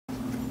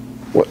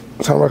What?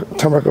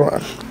 Turn back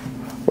around.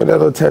 What that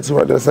little tattoo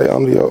right there say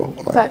on the old?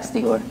 Facts,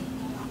 Dior.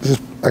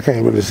 I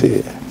can't really see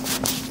it.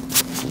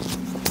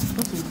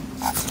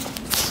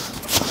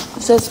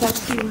 It says facts,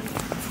 Dior.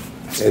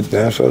 It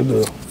damn sure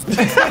do.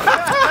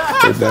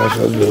 It damn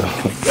sure do.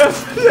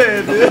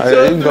 Right, you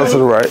can go to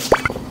the right.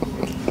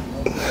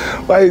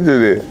 Why you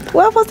do that?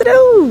 What am I supposed to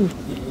do?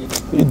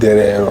 You dead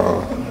ass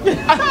wrong.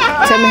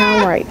 Tell me how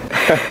I'm right.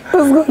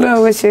 What's going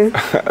on with you?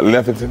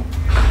 Leffington.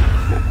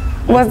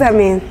 What's that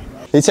mean?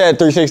 He said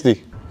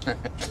 360.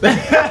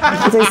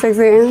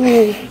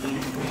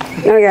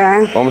 360.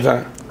 Okay. One more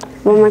time.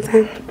 One more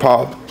time.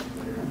 Pause.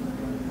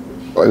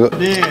 Look.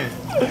 Yeah.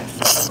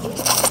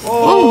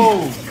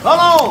 Oh, hold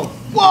on.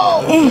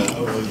 Whoa.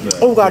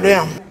 Oh,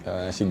 goddamn.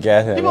 She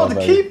got him. You want to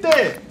keep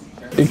that?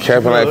 You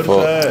capping like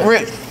fuck.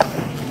 Rick.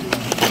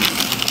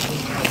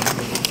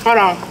 Hold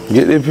on.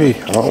 Get that pee.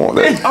 I don't want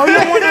that. Oh, you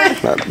don't want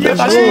that?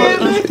 That's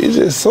you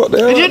just sucked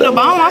that. Is it the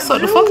bone? I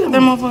sucked the fuck out of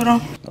that motherfucker.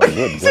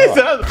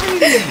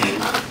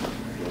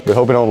 We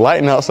hope it don't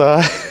lighten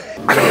outside.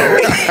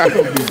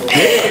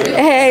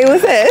 Hey,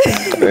 what's that?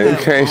 You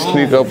can't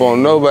sneak up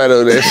on nobody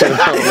with that shit.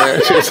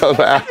 Man, shit so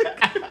loud.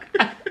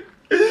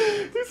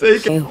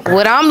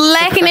 What I'm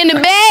lacking in the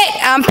bag,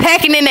 I'm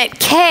packing in that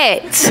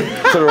cat.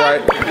 To the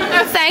right.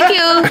 Thank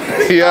you.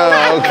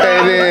 Yeah, okay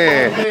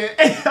then.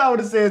 I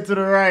would have said to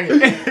the right.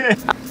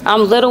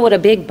 I'm little with a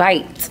big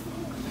bite.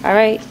 All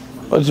right?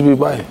 What you be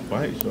biting?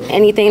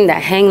 Anything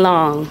that hang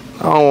long.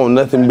 I don't want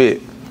nothing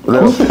big.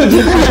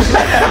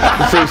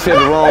 She said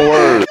the wrong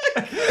word.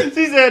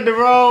 She said the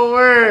wrong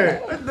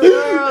word. What the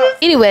world?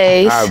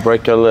 Anyways. I'll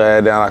break your little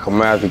ass down like a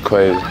math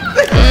equation.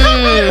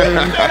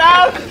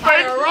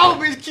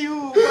 Rubik's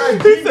Cube.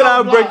 He said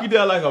I'll break you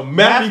down like a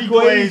math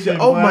equation.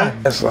 Oh my.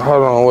 So,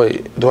 hold on,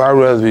 wait. Do I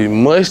rather be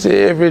musty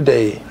every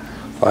day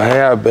or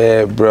have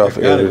bad breath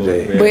every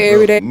day? But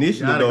every day.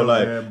 Initially though,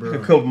 like, a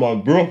couple my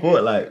bro,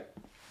 like.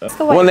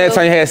 When last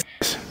time you had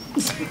sex?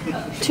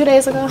 2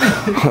 days ago.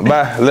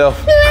 Bye,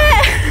 left.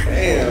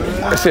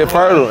 That shit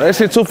fertile. That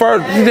shit too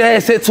fertile. You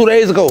had sex 2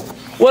 days ago.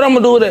 What I'm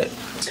gonna do with that?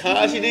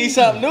 Cause you need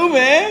something new,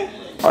 man.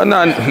 Oh,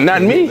 no,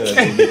 not me.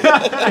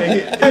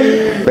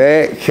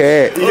 Bad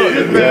cat.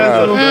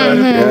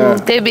 Yeah.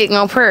 They big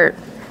on perk.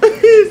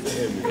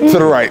 To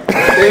the right.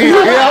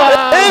 Anyway,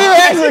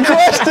 ask a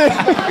question.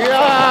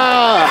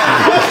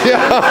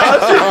 Yeah. All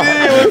she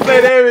did was say,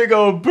 there we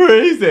go,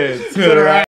 he said, to the right.